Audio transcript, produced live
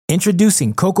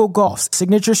Introducing Coco Gauff's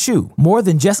signature shoe, more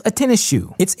than just a tennis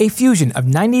shoe. It's a fusion of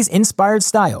 90s-inspired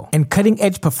style and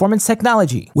cutting-edge performance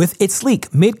technology. With its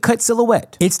sleek mid-cut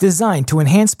silhouette, it's designed to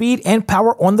enhance speed and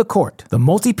power on the court. The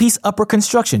multi-piece upper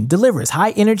construction delivers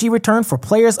high-energy return for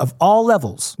players of all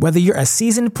levels. Whether you're a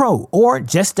seasoned pro or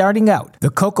just starting out, the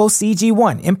Coco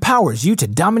CG1 empowers you to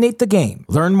dominate the game.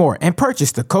 Learn more and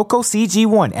purchase the Coco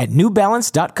CG1 at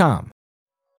NewBalance.com.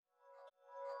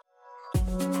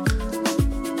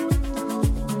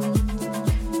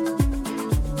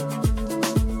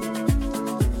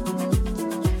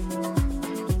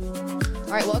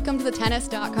 All right, welcome to the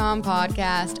Tennis.com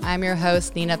podcast. I'm your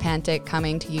host, Nina Pantic,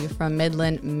 coming to you from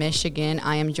Midland, Michigan.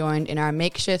 I am joined in our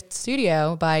makeshift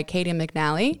studio by Katie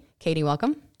McNally. Katie,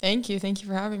 welcome. Thank you. Thank you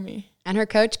for having me. And her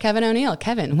coach, Kevin O'Neill.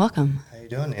 Kevin, welcome. How you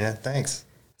doing, Nina? Thanks.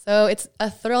 So it's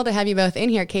a thrill to have you both in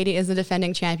here. Katie is the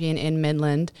defending champion in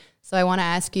Midland. So I want to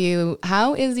ask you,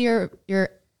 how is your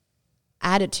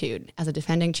attitude as a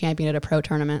defending champion at a pro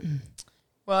tournament?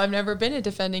 Well, I've never been a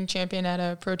defending champion at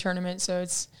a pro tournament, so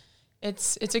it's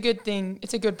a good thing.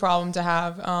 It's a good problem to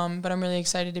have. But I'm really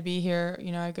excited to be here.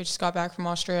 You know, I just got back from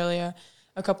Australia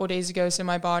a couple of days ago, so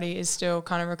my body is still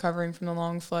kind of recovering from the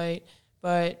long flight.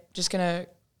 But just gonna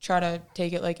try to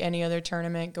take it like any other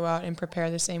tournament, go out and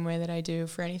prepare the same way that I do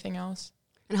for anything else.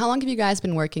 And how long have you guys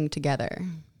been working together?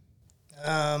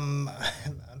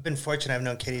 I've been fortunate. I've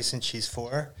known Katie since she's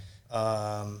 4.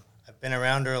 I've been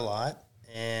around her a lot,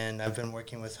 and I've been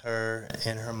working with her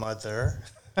and her mother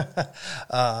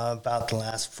about the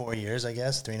last 4 years, I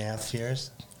guess, 3.5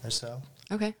 years or so.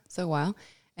 Okay, so a while.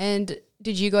 And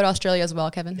did you go to Australia as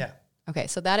well, Kevin? Yeah. Okay,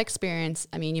 so that experience,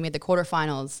 I mean, you made the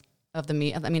quarterfinals of the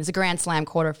meet. I mean, it's a Grand Slam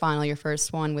quarterfinal, your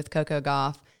first one with Coco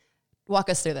Gauff. Walk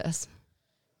us through this.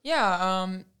 Yeah,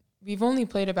 we've only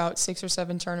played about 6 or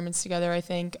 7 tournaments together, I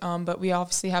think, but we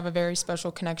obviously have a very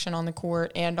special connection on the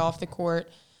court and off the court.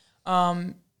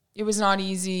 It was not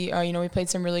easy. We played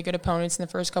some really good opponents in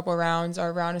the first couple of rounds.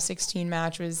 Our round of 16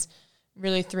 match was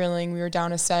really thrilling. We were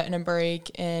down a set and a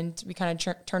break, and we kind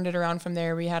of turned it around from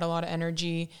there. We had a lot of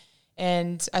energy,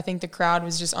 and I think the crowd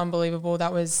was just unbelievable.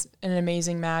 That was an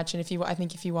amazing match, and I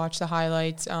think if you watch the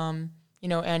highlights,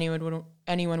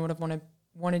 anyone would have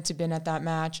wanted to been at that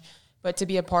match. But to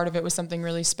be a part of it was something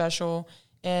really special.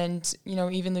 And,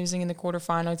 even losing in the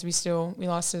quarterfinals, we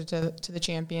lost it to the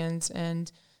champions.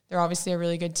 And they're obviously a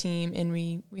really good team. And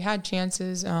we had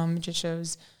chances. It just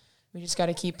shows we just got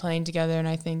to keep playing together. And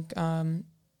I think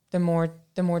the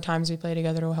more times we play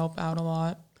together, it'll help out a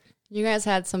lot. You guys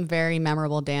had some very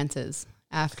memorable dances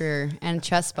after and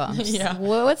chest bumps. Yeah.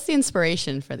 What's the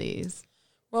inspiration for these?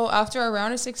 Well, after our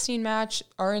round of 16 match,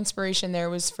 our inspiration there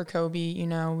was for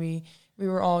Kobe. We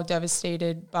were all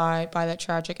devastated by that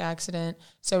tragic accident.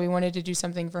 So we wanted to do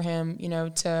something for him,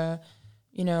 to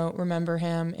remember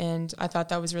him. And I thought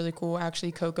that was really cool.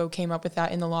 Actually, Coco came up with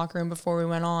that in the locker room before we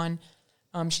went on.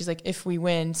 She's like, if we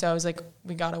win. So I was like,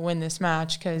 we got to win this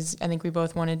match, because I think we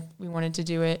both wanted to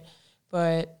do it.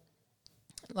 But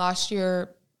last year,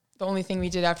 the only thing we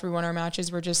did after we won our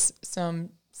matches were just some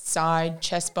side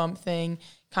chest bump thing,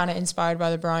 kind of inspired by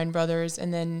the Bryan brothers.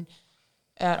 And then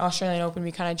at Australian Open,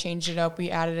 we kind of changed it up.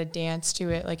 We added a dance to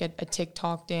it, like a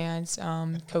TikTok dance.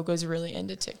 Coco's really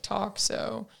into TikTok,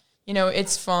 so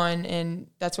it's fun, and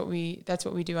that's what we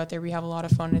do out there. We have a lot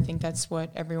of fun, and I think that's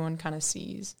what everyone kind of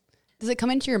sees. Does it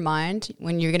come into your mind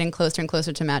when you're getting closer and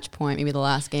closer to match point, maybe the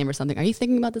last game or something? Are you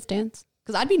thinking about this dance?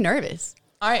 Because I'd be nervous.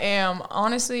 I am.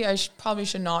 Honestly, I probably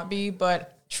should not be,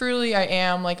 but truly I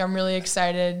am. Like, I'm really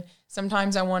excited.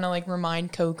 Sometimes I want to,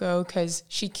 remind Coco, because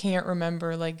she can't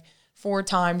remember, 4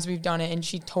 times we've done it, and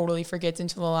she totally forgets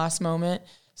until the last moment.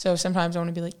 So sometimes I want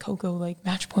to be like, Coco,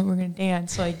 match point, we're going to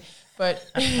dance.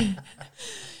 But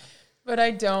but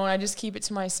I don't. I just keep it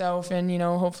to myself, and,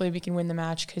 hopefully we can win the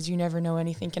match, because you never know,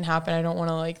 anything can happen. I don't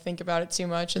want to, think about it too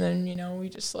much, and then, we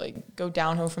just, go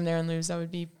downhill from there and lose. That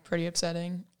would be pretty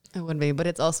upsetting. It would be, but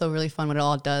it's also really fun when it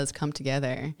all does come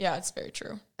together. Yeah, it's very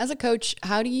true. As a coach,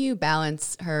 how do you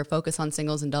balance her focus on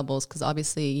singles and doubles? Because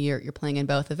obviously you're playing in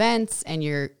both events, and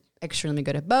you're extremely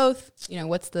good at both.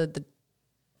 What's the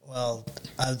Well,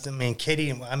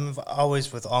 Katie, I'm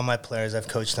always, with all my players I've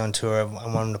coached on tour, I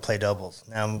want them to play doubles.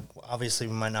 Now, obviously,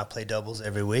 we might not play doubles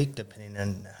every week, depending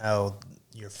on how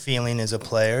you're feeling as a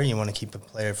player. You want to keep a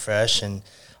player fresh and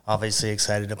obviously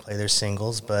excited to play their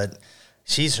singles. But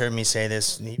she's heard me say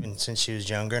this even since she was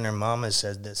younger, and her mom has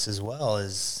said this as well,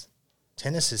 is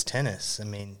tennis is tennis. I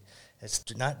mean, it's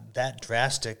not that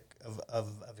drastic of a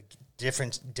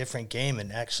different game,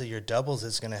 and actually your doubles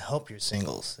is going to help your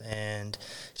singles. And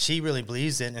she really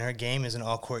believes it, and her game is an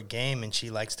all-court game, and she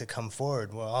likes to come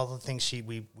forward. Well, all the things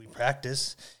we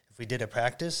practice if we did a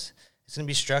practice, it's going to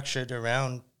be structured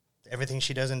around everything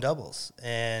she does in doubles.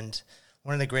 And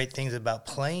one of the great things about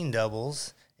playing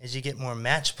doubles is you get more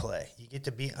match play. You get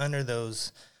to be under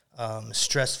those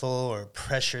stressful or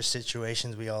pressure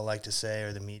situations, we all like to say,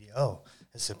 or the media, oh,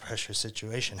 it's a pressure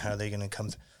situation. How are they going to come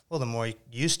through? Well, the more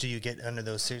used to you get under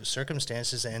those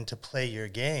circumstances and to play your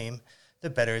game, the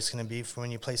better it's going to be for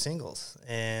when you play singles.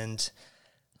 And,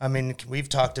 I mean, we've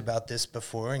talked about this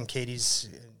before, and Katie's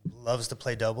loves to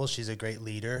play doubles. She's a great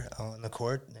leader on the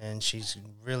court, and she's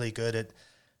really good at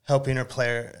helping her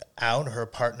player out, her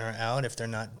partner out, if they're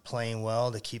not playing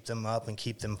well, to keep them up and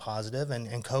keep them positive.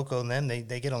 And Coco and them,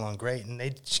 they get along great. And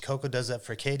Coco does that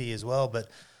for Katie as well. But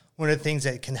one of the things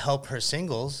that can help her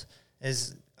singles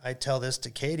is, I tell this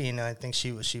to Katie, and I think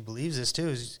she believes this too,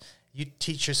 is you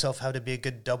teach yourself how to be a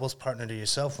good doubles partner to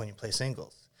yourself when you play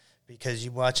singles. Because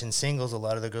you watch in singles, a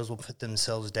lot of the girls will put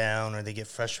themselves down or they get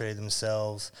frustrated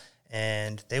themselves,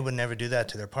 and they would never do that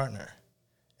to their partner.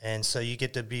 And so you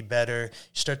get to be better.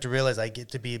 You start to realize I get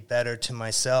to be better to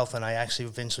myself, and I actually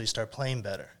eventually start playing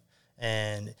better.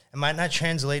 And it might not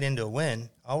translate into a win.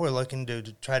 All we're looking to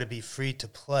try to be free to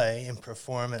play and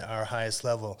perform at our highest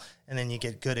level. And then you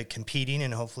get good at competing,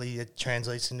 and hopefully it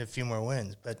translates into a few more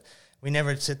wins. But we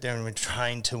never sit there and we're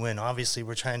trying to win. Obviously,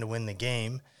 we're trying to win the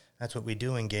game. That's what we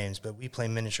do in games. But we play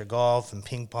miniature golf and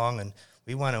ping pong, and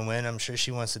we want to win. I'm sure she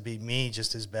wants to beat me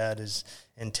just as bad as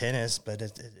in tennis, but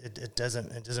it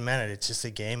doesn't matter. It's just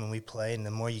a game, and we play. And the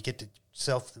more you get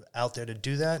yourself out there to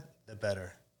do that, the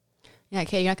better. Yeah,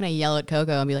 Kate, you're not going to yell at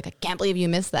Coco and be like, I can't believe you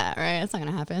missed that, right? That's not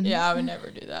going to happen. Yeah, I would never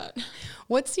do that.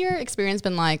 What's your experience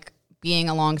been like being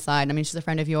alongside? I mean, she's a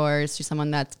friend of yours. She's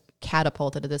someone that's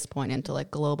catapulted at this point into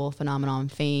like global phenomenon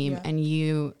fame, and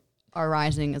you are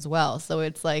rising as well. So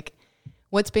it's like,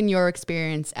 what's been your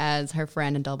experience as her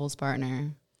friend and doubles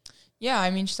partner? Yeah, I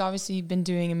mean, she's obviously been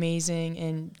doing amazing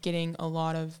and getting a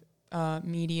lot of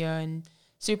media, and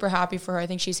super happy for her. I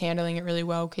think she's handling it really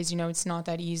well because, you know, it's not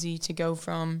that easy to go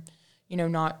from, you know,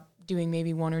 not doing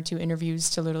maybe 1 or 2 interviews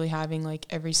to literally having like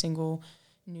every single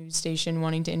news station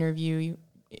wanting to interview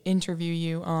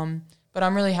you. But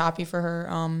I'm really happy for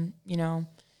her. You know,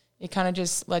 it kind of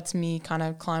just lets me kind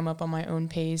of climb up on my own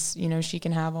pace. You know, she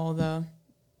can have all the,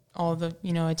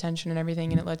 you know, attention and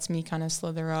everything, and it lets me kind of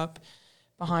slither up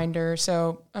behind her.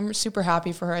 So I'm super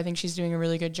happy for her. I think she's doing a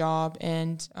really good job.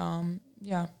 And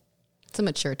yeah. It's a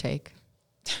mature take.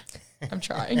 I'm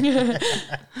trying.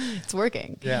 It's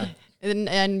working. Yeah.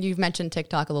 And you've mentioned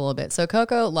TikTok a little bit. So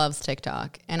Coco loves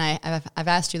TikTok. And I've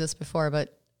asked you this before,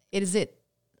 but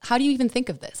how do you even think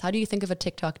of this? How do you think of a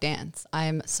TikTok dance?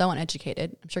 I'm so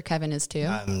uneducated. I'm sure Kevin is too.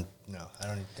 No,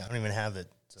 I don't even have it.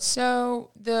 So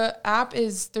the app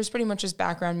there's pretty much just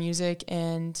background music,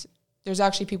 and there's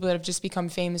actually people that have just become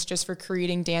famous just for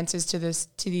creating dances to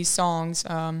these songs.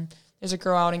 There's a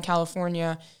girl out in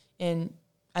California, and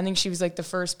I think she was like the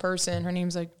first person. Her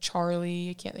name's like Charlie.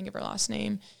 I can't think of her last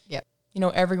name. Yep. You know,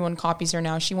 everyone copies her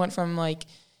now. She went from like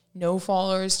no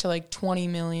followers to like 20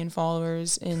 million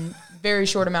followers in very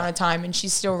short amount of time, and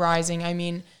she's still rising. I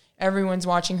mean, everyone's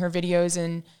watching her videos,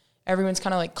 and everyone's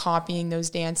kind of like copying those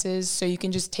dances. So you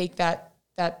can just take that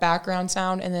background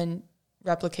sound and then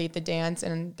replicate the dance,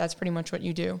 and that's pretty much what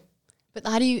you do. But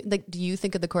how do you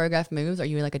think of the choreographed moves? Are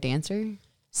you like a dancer?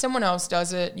 Someone else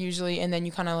does it usually, and then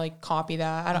you kind of like copy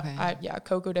that.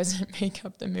 Coco doesn't make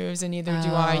up the moves, and neither do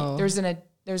I.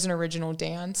 There's an original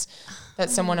dance that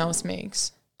someone else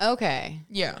makes. Okay.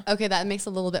 Yeah. Okay, that makes a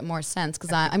little bit more sense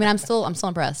because I'm still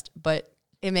impressed, but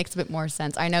it makes a bit more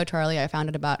sense. I know Charlie. I found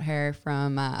out about her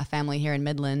from a family here in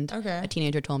Midland. Okay. A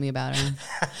teenager told me about her.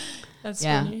 That's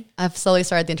funny. I've slowly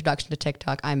started the introduction to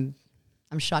TikTok. I'm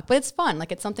shocked, but it's fun.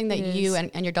 Like it's something that you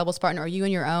and your doubles partner, or you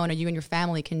and your own, or you and your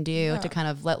family can do to kind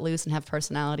of let loose and have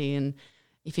personality. And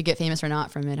if you get famous or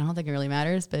not from it, I don't think it really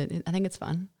matters, but I think it's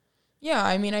fun. Yeah,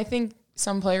 I mean, I think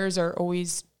some players are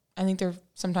always, I think they're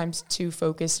sometimes too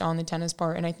focused on the tennis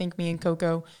part, and I think me and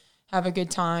Coco have a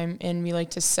good time, and we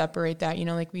like to separate that. You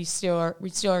know, like we still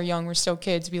are young, we're still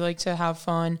kids. We like to have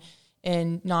fun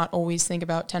and not always think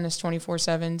about tennis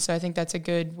 24/7. So I think that's a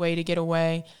good way to get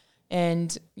away.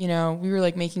 And, you know, we were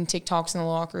like making TikToks in the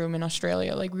locker room in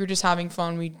Australia. Like we were just having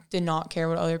fun. We did not care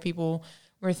what other people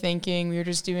were thinking. We were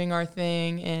just doing our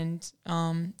thing. And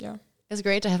yeah. It's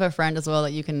great to have a friend as well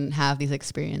that you can have these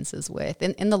experiences with.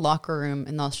 In the locker room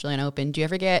in the Australian Open, do you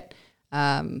ever get,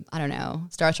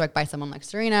 starstruck by someone like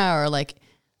Serena, or like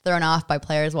thrown off by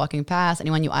players walking past?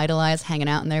 Anyone you idolize hanging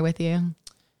out in there with you?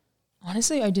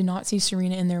 Honestly, I did not see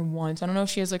Serena in there once. I don't know if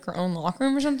she has like her own locker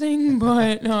room or something,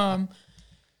 but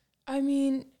I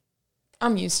mean,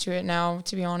 I'm used to it now,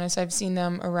 to be honest. I've seen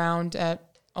them around at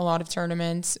a lot of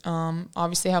tournaments.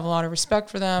 Obviously have a lot of respect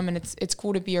for them, and it's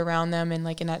cool to be around them and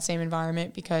like in that same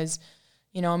environment because,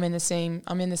 you know, I'm in the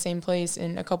same place.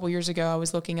 And a couple years ago I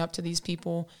was looking up to these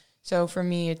people. So for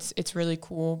me, it's really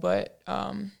cool, but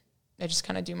I just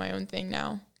kind of do my own thing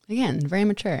now. Again, very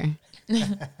mature.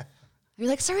 You're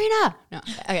like, Serena. No.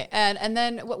 Okay. And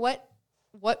then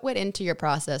what went into your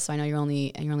process? So I know you're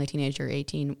only a teenager,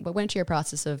 18. What went into your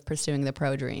process of pursuing the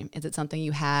pro dream? Is it something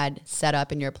you had set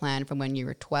up in your plan from when you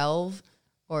were 12,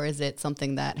 or is it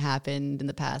something that happened in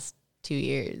the past 2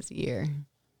 years, year?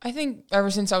 I think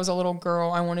ever since I was a little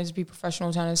girl, I wanted to be a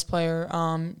professional tennis player.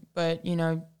 But you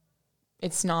know,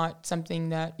 it's not something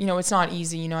that, you know, it's not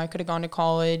easy. You know, I could have gone to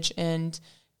college and,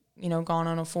 you know, gone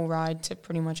on a full ride to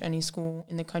pretty much any school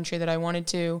in the country that I wanted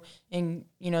to. And,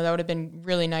 you know, that would have been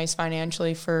really nice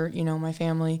financially for, you know, my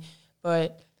family.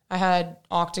 But I had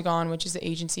Octagon, which is the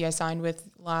agency I signed with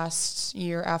last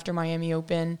year after Miami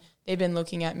Open. They've been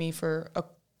looking at me for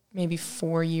maybe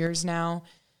 4 years now.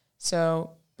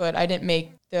 So, but I didn't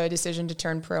make the decision to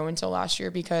turn pro until last year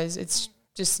because it's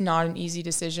just not an easy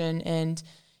decision. And,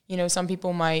 you know, some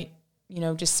people might, you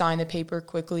know, just sign the paper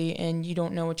quickly and you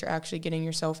don't know what you're actually getting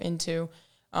yourself into.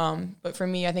 But for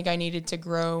me, I think I needed to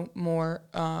grow more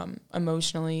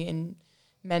emotionally and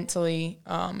mentally.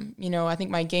 You know, I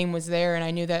think my game was there and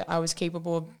I knew that I was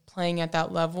capable of playing at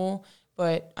that level,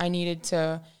 but I needed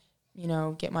to, you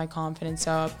know, get my confidence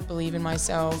up, believe in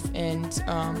myself, and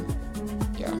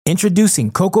yeah. Introducing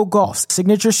Coco Gauff's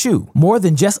signature shoe. More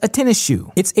than just a tennis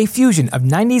shoe, it's a fusion of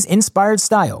 90s inspired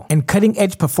style and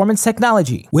cutting-edge performance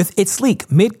technology. With its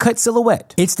sleek mid-cut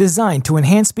silhouette, it's designed to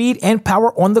enhance speed and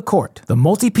power on the court. The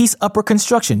multi-piece upper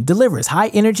construction delivers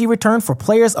high-energy return for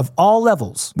players of all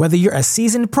levels. Whether you're a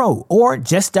seasoned pro or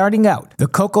just starting out, the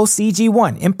Coco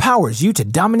CG1 empowers you to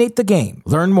dominate the game.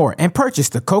 Learn more and purchase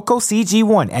the Coco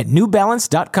CG1 at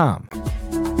NewBalance.com.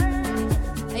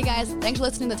 Hey guys, thanks for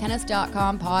listening to the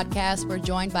Tennis.com podcast. We're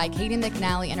joined by Katie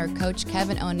McNally and her coach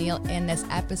Kevin O'Neill in this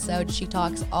episode. She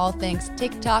talks all things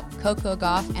TikTok, Coco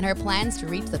Gauff, and her plans to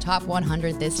reach the top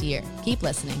 100 this year. Keep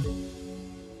listening.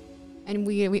 And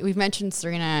we've mentioned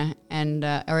Serena and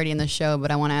already in the show,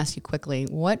 but I want to ask you quickly,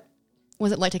 what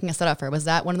was it like taking a set off her? Was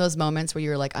that one of those moments where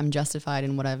you were like, I'm justified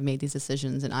in what I've made these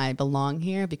decisions and I belong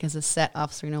here? Because a set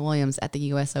off Serena Williams at the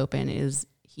U.S. Open is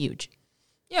huge.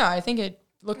 Yeah, I think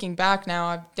looking back now,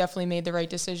 I've definitely made the right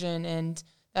decision. And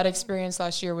that experience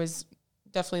last year was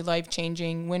definitely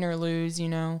life-changing, win or lose. You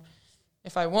know,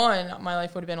 if I won, my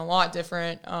life would have been a lot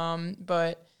different.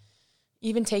 But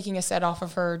even taking a set off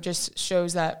of her just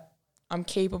shows that I'm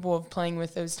capable of playing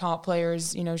with those top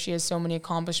players. You know, she has so many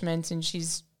accomplishments and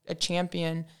she's a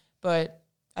champion. But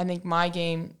I think my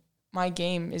game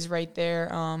is right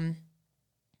there,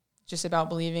 just about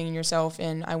believing in yourself.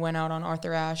 And I went out on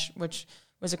Arthur Ashe, which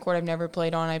was a court I've never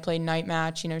played on. I played night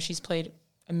match. You know, she's played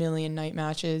a million night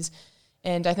matches.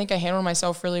 And I think I handled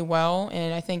myself really well.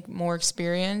 And I think more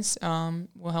experience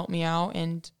will help me out.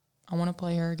 And I want to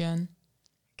play her again.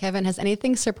 Kevin, has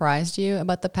anything surprised you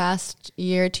about the past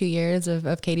year, 2 years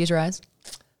of Katie's rise?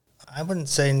 I wouldn't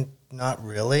say not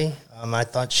really. I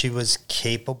thought she was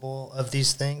capable of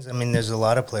these things. I mean, there's a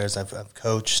lot of players I've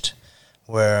coached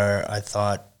where I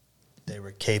thought they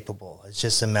were capable. It's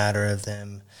just a matter of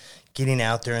them getting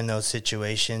out there in those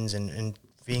situations and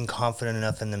being confident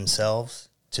enough in themselves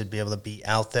to be able to be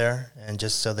out there and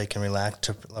just so they can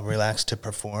relax to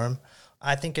perform.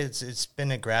 I think it's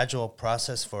been a gradual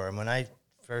process for her. When I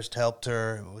first helped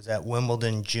her, it was at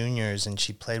Wimbledon Juniors, and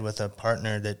she played with a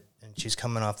partner and she's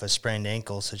coming off a sprained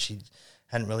ankle, so she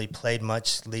hadn't really played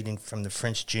much leading from the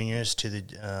French Juniors to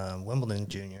the Wimbledon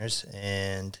Juniors,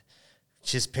 and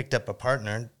she just picked up a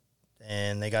partner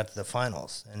and they got to the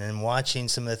finals. And then watching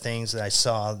some of the things that I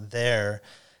saw there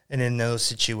and in those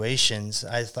situations,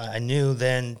 I knew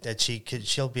then that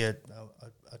she'll be a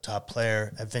top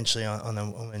player eventually on the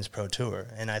Women's Pro Tour.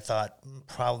 And I thought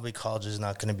probably college is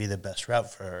not going to be the best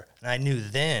route for her. And I knew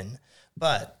then,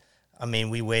 but I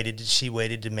mean, she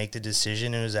waited to make the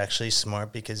decision, and it was actually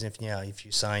smart because if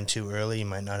you sign too early, you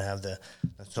might not have the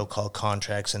so-called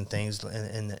contracts and things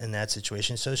in that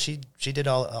situation. So she did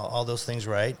all those things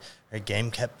right. Her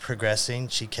game kept progressing.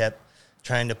 She kept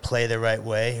trying to play the right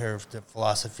way. The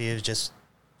philosophy is just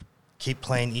keep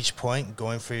playing each point,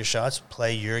 going for your shots,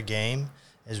 play your game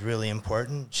is really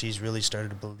important. She's really started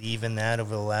to believe in that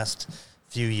over the last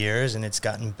few years, and it's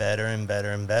gotten better and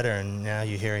better and better. And now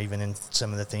you hear even in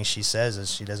some of the things she says is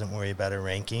she doesn't worry about her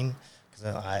ranking.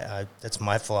 Because that's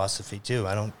my philosophy too.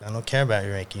 I don't care about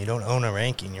your ranking. You don't own a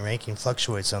ranking. Your ranking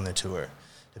fluctuates on the tour,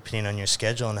 depending on your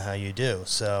schedule and how you do.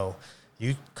 So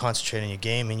you concentrate on your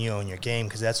game and you own your game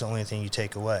because that's the only thing you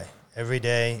take away. Every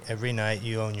day, every night,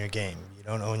 you own your game. You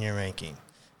don't own your ranking.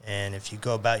 And if you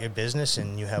go about your business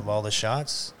and you have all the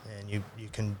shots and you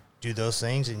can do those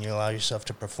things and you allow yourself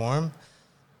to perform,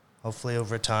 hopefully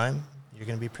over time, you're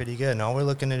going to be pretty good. And all we're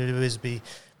looking to do is be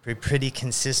pretty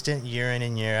consistent year in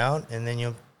and year out, and then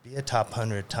you'll be a top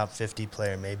 100, top 50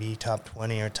 player, maybe top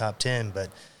 20 or top 10. But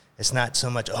it's not so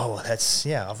much,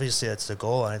 obviously that's the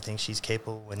goal. And I think she's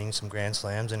capable of winning some Grand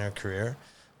Slams in her career.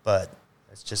 But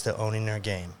it's just the owning her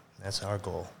game. That's our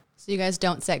goal. So you guys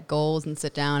don't set goals and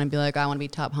sit down and be like, I want to be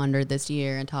top 100 this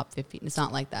year and top 50. It's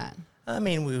not like that. I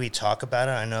mean, we talk about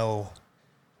it. I know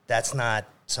that's not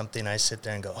something I sit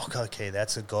there and go, okay,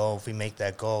 that's a goal. If we make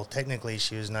that goal, technically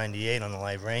she was 98 on the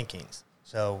live rankings.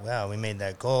 So, we made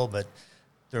that goal, but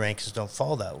the rankings don't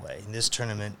fall that way. And this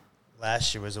tournament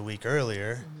last year was a week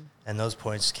earlier, and those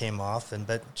points came off,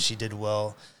 but she did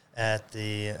well at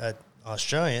the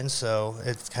Australian, so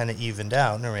it's kind of evened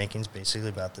out, and the rankings basically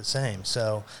about the same.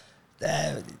 So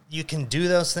you can do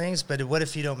those things, but what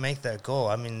if you don't make that goal?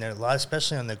 I mean, there are a lot,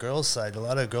 especially on the girls' side, a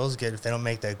lot of girls if they don't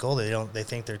make that goal, they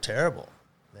think they're terrible.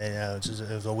 It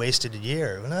was a wasted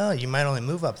year. No, you might only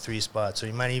move up 3 spots, or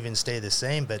you might even stay the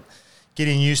same, but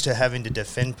getting used to having to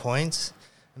defend points,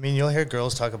 I mean, you'll hear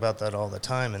girls talk about that all the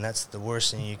time, and that's the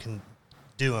worst thing you can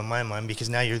do in my mind, because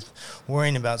now you're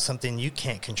worrying about something you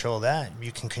can't control. That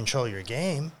you can control your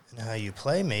game and how you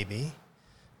play maybe,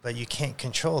 but you can't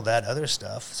control that other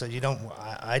stuff. So you don't.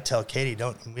 I tell Katie, I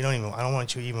don't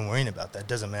want you even worrying about that. It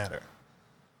doesn't matter.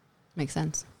 Makes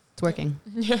sense. It's working.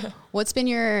 Yeah. What's been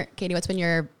your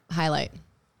highlight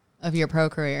of your pro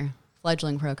career,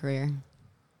 fledgling pro career?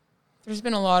 There's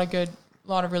been a lot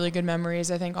of really good memories.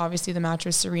 I think obviously the match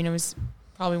with Serena was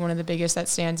probably one of the biggest that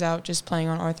stands out, just playing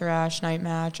on Arthur Ashe night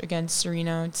match against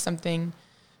Serena. It's something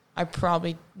I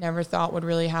probably never thought would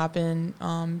really happen.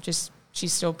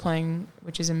 She's still playing,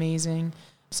 which is amazing.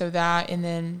 So that, and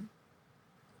then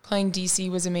playing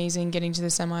DC was amazing, getting to the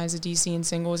semis of DC in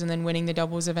singles and then winning the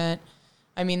doubles event.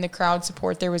 I mean, the crowd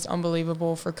support there was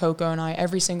unbelievable for Coco and I.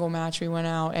 Every single match we went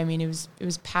out, I mean, it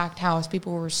was packed house.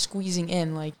 People were squeezing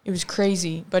in. Like, it was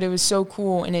crazy, but it was so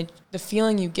cool. And the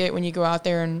feeling you get when you go out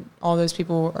there and all those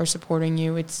people are supporting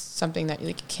you, it's something that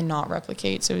you cannot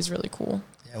replicate. So it was really cool.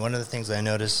 Yeah, one of the things I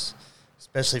noticed,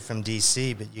 especially from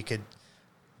DC, but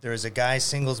there was a guys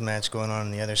singles match going on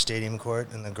in the other stadium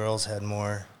court, and the girls had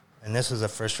more, and this was a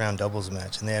first-round doubles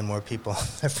match, and they had more people in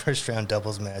their first-round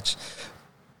doubles match.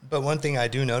 But one thing I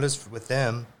do notice with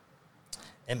them,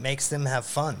 it makes them have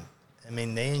fun. I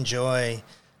mean,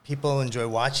 people enjoy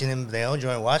watching them. They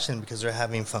enjoy watching them because they're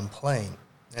having fun playing.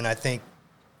 And I think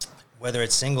whether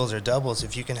it's singles or doubles,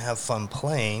 if you can have fun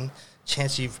playing,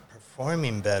 chance of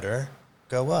performing better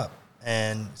go up.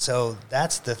 And so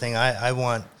that's the thing I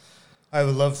want. I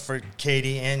would love for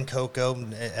Katie and Coco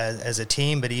as a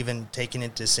team, but even taking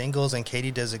it to singles, and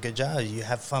Katie does a good job. You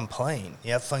have fun playing.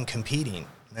 You have fun competing.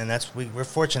 And we're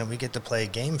fortunate we get to play a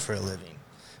game for a living.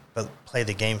 But play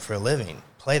the game for a living.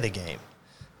 Play the game.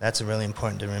 That's really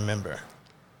important to remember.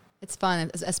 It's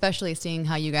fun, especially seeing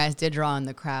how you guys did draw in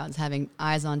the crowds, having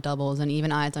eyes on doubles and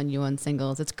even eyes on you on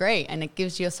singles. It's great, and it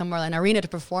gives you an arena to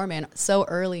perform in so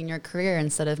early in your career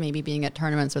instead of maybe being at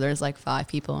tournaments where there's 5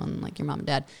 people and your mom and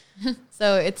dad.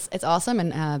 So it's awesome,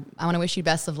 and I want to wish you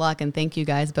best of luck, and thank you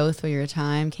guys both for your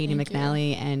time, Katie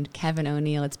McNally and Kevin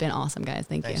O'Neill. It's been awesome, guys.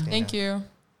 Thank you. Thank you.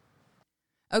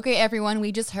 Okay, everyone,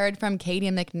 we just heard from Katie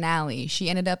McNally. She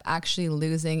ended up actually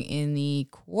losing in the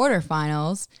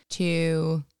quarterfinals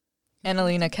to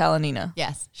Annalena Kalinina.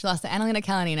 Yes, she lost to Annalena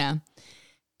Kalinina,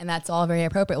 and that's all very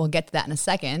appropriate. We'll get to that in a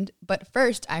second. But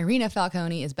first, Irina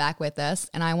Falconi is back with us,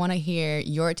 and I want to hear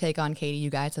your take on Katie. You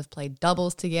guys have played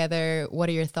doubles together. What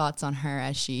are your thoughts on her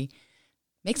as she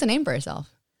makes a name for herself?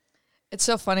 It's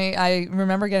so funny. I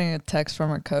remember getting a text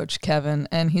from her coach, Kevin,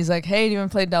 and he's like, hey, do you want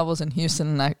to play doubles in Houston?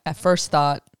 And I at first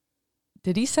thought,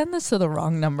 did he send this to the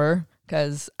wrong number?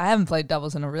 Because I haven't played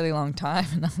doubles in a really long time.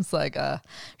 And I was like,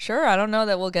 sure, I don't know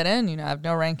that we'll get in. I have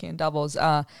no ranking in doubles.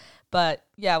 But,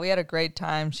 yeah, we had a great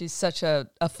time. She's such a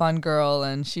fun girl,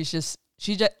 and she just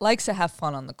likes to have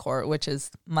fun on the court, which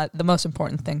is the most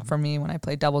important thing for me when I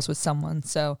play doubles with someone.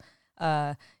 So,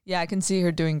 I can see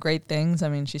her doing great things. I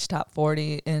mean, she's top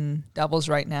 40 in doubles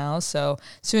right now, so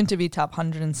soon to be top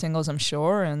 100 in singles, I'm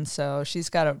sure. And so she's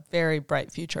got a very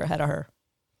bright future ahead of her.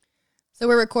 So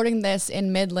we're recording this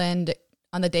in Midland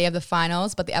on the day of the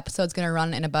finals, but the episode's going to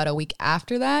run in about a week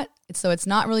after that. So it's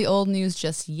not really old news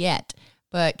just yet.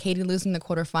 But Katie losing the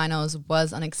quarterfinals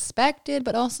was unexpected,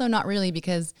 but also not really,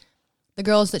 because the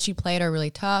girls that she played are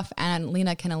really tough.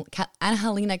 Annalena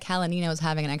Kalinina was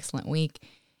having an excellent week.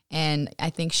 And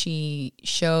I think she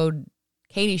showed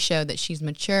Katie showed that she's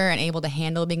mature and able to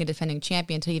handle being a defending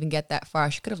champion to even get that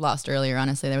far. She could have lost earlier,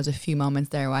 honestly. There was a few moments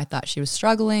there where I thought she was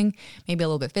struggling, maybe a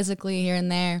little bit physically here and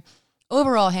there.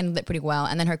 Overall, handled it pretty well.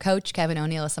 And then her coach, Kevin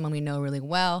O'Neill, is someone we know really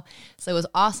well. So it was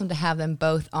awesome to have them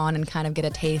both on and kind of get a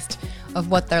taste of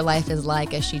what their life is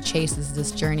like as she chases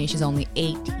this journey. She's only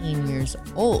 18 years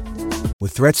old.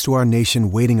 With threats to our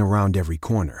nation waiting around every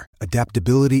corner,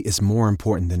 adaptability is more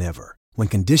important than ever. When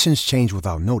conditions change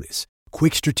without notice,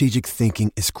 quick strategic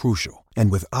thinking is crucial.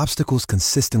 And with obstacles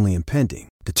consistently impending,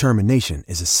 determination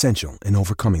is essential in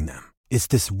overcoming them. It's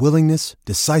this willingness,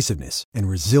 decisiveness, and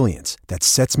resilience that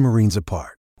sets Marines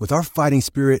apart. With our fighting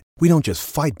spirit, we don't just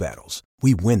fight battles,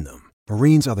 we win them.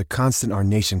 Marines are the constant our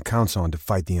nation counts on to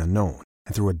fight the unknown.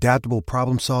 And through adaptable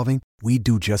problem solving, we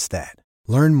do just that.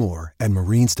 Learn more at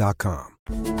marines.com.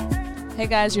 Hey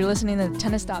guys, you're listening to the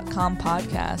Tennis.com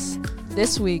podcast.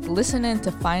 This week, listen in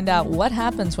to find out what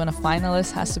happens when a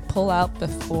finalist has to pull out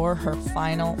before her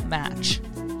final match.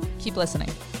 Keep listening.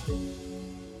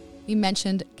 We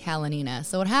mentioned Kalinina.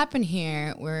 So what happened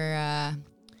here, we got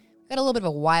a little bit of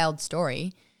a wild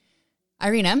story.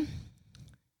 Irina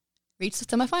reached the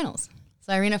semifinals.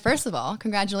 So Irina, first of all,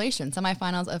 congratulations.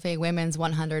 Semifinals of a women's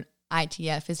 100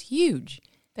 ITF is huge.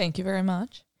 Thank you very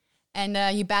much.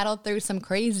 And you battled through some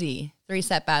crazy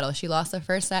 3-set battles. She lost the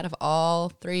first set of all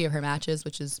 3 of her matches,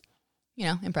 which is,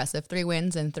 impressive. 3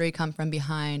 wins and 3 come from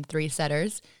behind 3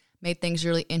 setters. Made things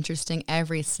really interesting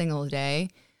every single day.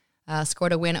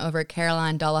 Scored a win over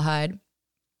Caroline Dolehide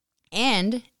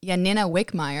and Janina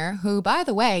Wickmeyer, who, by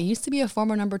the way, used to be a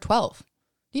former number 12.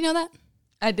 Do you know that?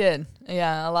 I did.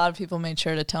 Yeah, a lot of people made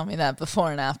sure to tell me that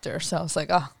before and after. So I was like,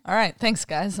 oh, all right, thanks,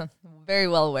 guys. I'm very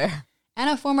well aware. And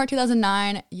a former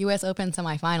 2009 U.S. Open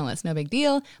semifinalist. No big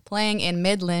deal. Playing in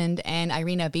Midland, and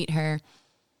Irina beat her.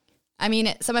 I mean,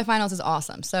 semifinals is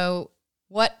awesome. So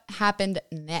what happened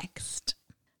next?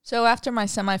 So after my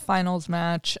semifinals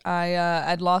match,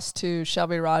 I'd lost to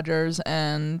Shelby Rogers,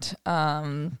 and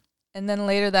then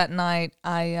later that night,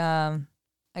 I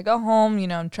go home.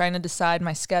 I'm trying to decide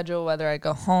my schedule, whether I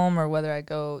go home or whether I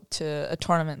go to a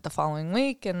tournament the following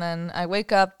week. And then I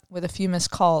wake up with a few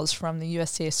missed calls from the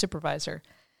USTA supervisor,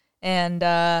 and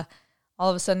all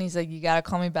of a sudden he's like, "You gotta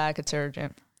call me back. It's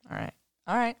urgent." All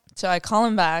right. So I call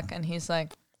him back, and he's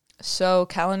like, "So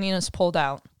Kalinina's pulled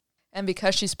out, and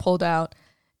because she's pulled out."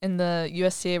 In the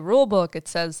USTA rule book, it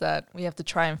says that we have to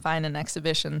try and find an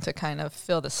exhibition to kind of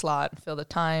fill the slot, fill the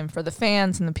time for the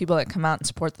fans and the people that come out and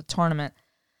support the tournament.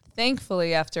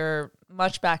 Thankfully, after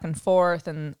much back and forth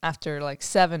and after like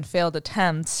 7 failed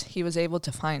attempts, he was able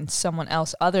to find someone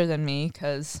else other than me,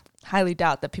 because highly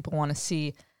doubt that people want to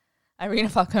see Irina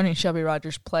Falconi and Shelby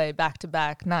Rogers play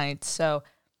back-to-back nights. So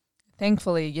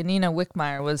thankfully, Janina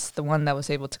Wickmeyer was the one that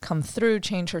was able to come through,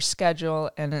 change her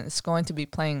schedule, and is going to be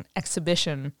playing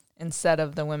exhibition instead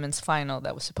of the women's final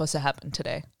that was supposed to happen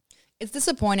today. It's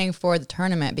disappointing for the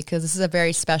tournament because this is a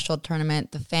very special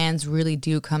tournament. The fans really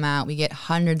do come out. We get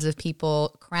hundreds of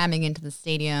people cramming into the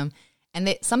stadium.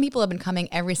 And some people have been coming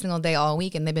every single day all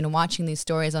week, and they've been watching these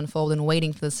stories unfold and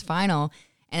waiting for this final.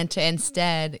 And to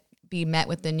instead be met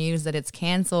with the news that it's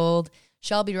canceled.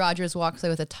 Shelby Rogers walks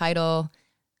away with a title.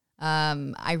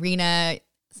 Irina,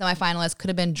 semifinalist, could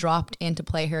have been dropped in to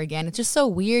play her again. It's just so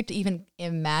weird to even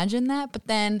imagine that. But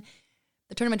then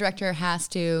the tournament director has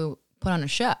to put on a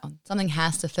show. Something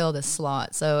has to fill this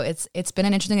slot. So it's been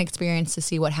an interesting experience to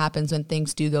see what happens when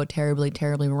things do go terribly,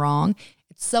 terribly wrong.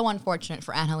 It's so unfortunate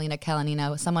for Angelina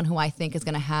Kalinina, someone who I think is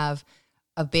going to have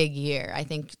a big year. I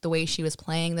think the way she was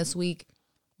playing this week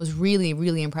was really,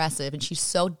 really impressive. And she's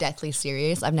so deathly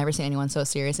serious. I've never seen anyone so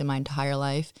serious in my entire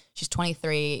life. She's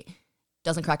 23,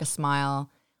 doesn't crack a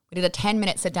smile. We did a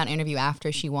 10-minute sit-down interview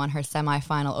after she won her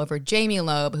semifinal over Jamie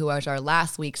Loeb, who was our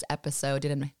last week's episode.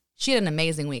 She had an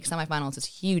amazing week. Semifinals is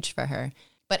huge for her.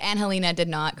 But Angelina did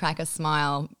not crack a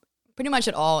smile pretty much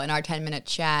at all in our 10-minute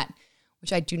chat,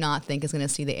 which I do not think is going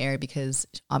to see the air because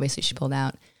obviously she pulled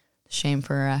out. Shame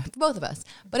for both of us.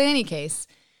 But in any case,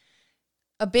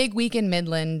 a big week in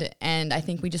Midland, and I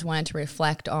think we just wanted to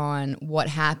reflect on what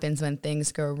happens when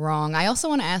things go wrong. I also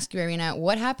want to ask you, Irina,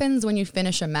 what happens when you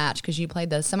finish a match? Because you played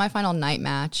the semifinal night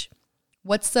match.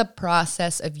 What's the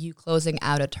process of you closing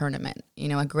out a tournament?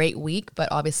 A great week, but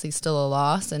obviously still a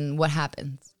loss, and what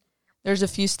happens? There's a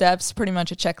few steps, pretty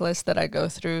much a checklist that I go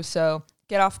through. So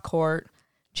get off court,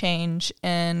 change,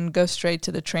 and go straight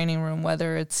to the training room,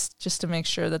 whether it's just to make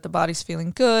sure that the body's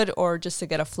feeling good or just to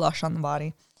get a flush on the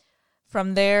body.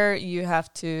 From there, you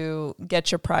have to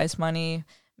get your prize money,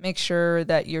 make sure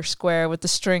that you're square with the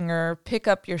stringer, pick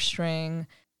up your string,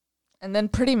 and then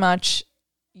pretty much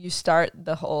you start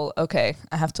the whole, okay,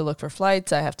 I have to look for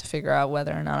flights. I have to figure out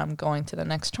whether or not I'm going to the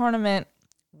next tournament.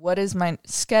 What is my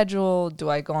schedule? Do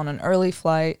I go on an early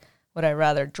flight? Would I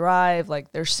rather drive?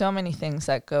 Like, there's so many things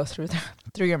that go through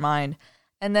your mind.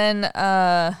 And then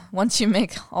once you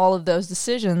make all of those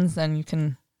decisions, then you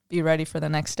can be ready for the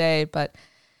next day. But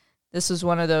this was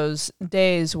one of those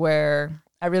days where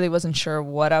I really wasn't sure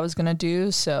what I was going to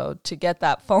do. So to get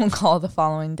that phone call the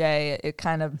following day, it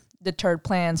kind of deterred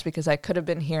plans because I could have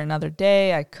been here another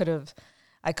day. I could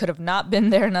have not been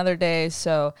there another day.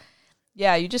 So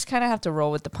yeah, you just kind of have to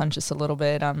roll with the punches a little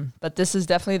bit. But this is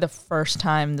definitely the first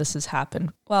time this has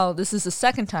happened. Well, this is the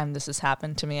second time this has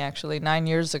happened to me, actually. 9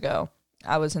 years ago,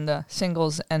 I was in the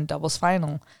singles and doubles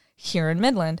final here in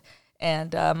Midland.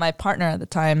 And my partner at the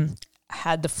time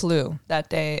had the flu that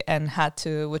day and had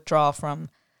to withdraw from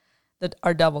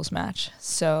our doubles match.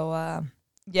 So,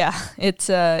 yeah, it's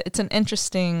an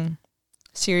interesting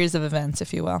series of events,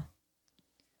 if you will.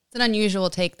 It's an unusual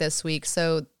take this week.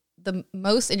 So the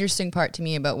most interesting part to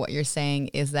me about what you're saying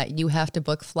is that you have to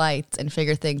book flights and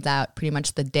figure things out pretty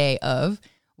much the day of,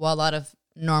 while a lot of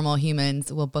normal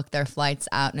humans will book their flights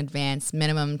out in advance,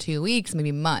 minimum 2 weeks,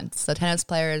 maybe months. So tennis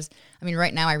players, I mean,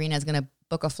 right now Irina is going to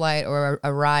book a flight or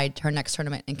a ride to her next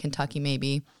tournament in Kentucky,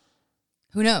 maybe.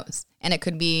 Who knows? And it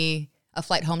could be a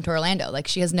flight home to Orlando. Like,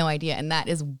 she has no idea. And that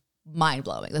is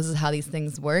mind-blowing. This is how these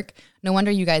things work. No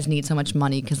wonder you guys need so much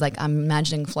money, because, like, I'm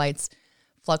imagining flights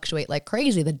fluctuate like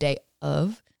crazy the day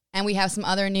of. And we have some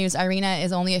other news. Irina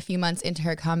is only a few months into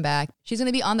her comeback. She's going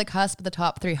to be on the cusp of the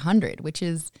top 300, which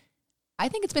is, I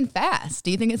think it's been fast.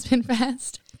 Do you think it's been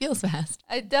fast? It feels fast.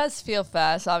 It does feel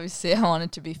fast. Obviously, I want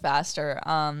it to be faster.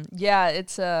 Yeah,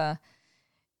 it's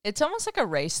almost like a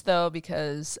race, though,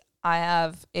 because I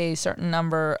have a certain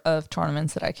number of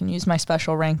tournaments that I can use my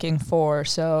special ranking for.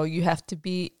 So you have to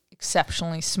be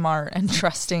exceptionally smart and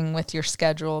trusting with your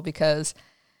schedule, because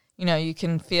you know, you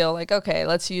can feel like, okay,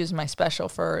 let's use my special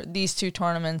for these 2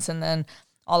 tournaments, and then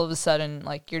all of a sudden,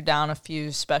 like, you're down a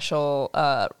few special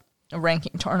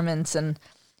ranking tournaments, and,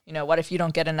 you know, what if you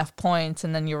don't get enough points,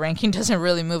 and then your ranking doesn't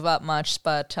really move up much.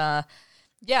 But,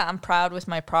 yeah, I'm proud with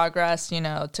my progress, you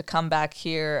know, to come back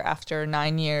here after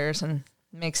 9 years and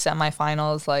make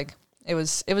semifinals. Like, it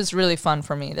was really fun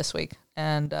for me this week.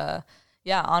 And,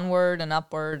 yeah, onward and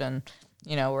upward, and,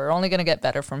 you know, we're only going to get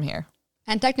better from here.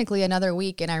 And technically another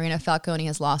week, and Irina Falconi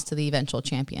has lost to the eventual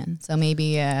champion. So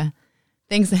maybe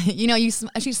things, you know,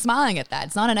 she's smiling at that.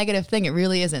 It's not a negative thing. It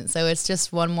really isn't. So it's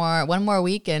just one more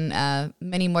week and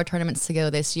many more tournaments to go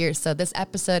this year. So this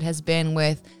episode has been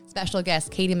with special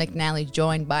guest Katie McNally,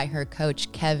 joined by her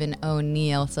coach Kevin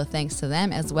O'Neill. So thanks to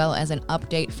them, as well as an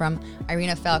update from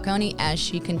Irina Falconi as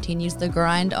she continues the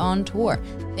grind on tour.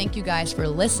 Thank you guys for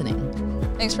listening.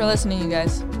 Thanks for listening, you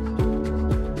guys.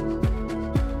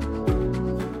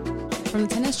 From the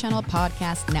Tennis Channel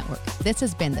Podcast Network, this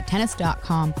has been the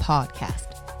Tennis.com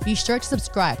podcast. Be sure to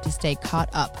subscribe to stay caught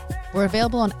up. We're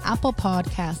available on Apple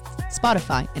Podcasts,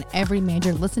 Spotify, and every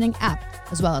major listening app,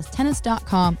 as well as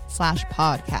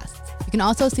tennis.com/podcasts. You can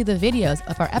also see the videos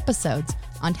of our episodes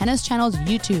on Tennis Channel's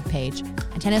YouTube page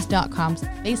and Tennis.com's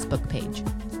Facebook page.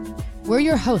 We're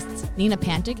your hosts, Nina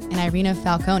Pantic and Irina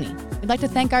Falconi. We'd like to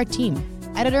thank our team: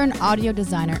 editor and audio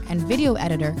designer and video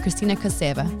editor Christina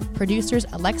Koseva, producers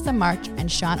Alexa March and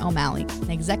Sean O'Malley,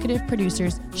 and executive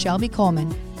producers Shelby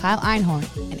Coleman, Kyle Einhorn,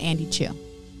 and Andy Chu.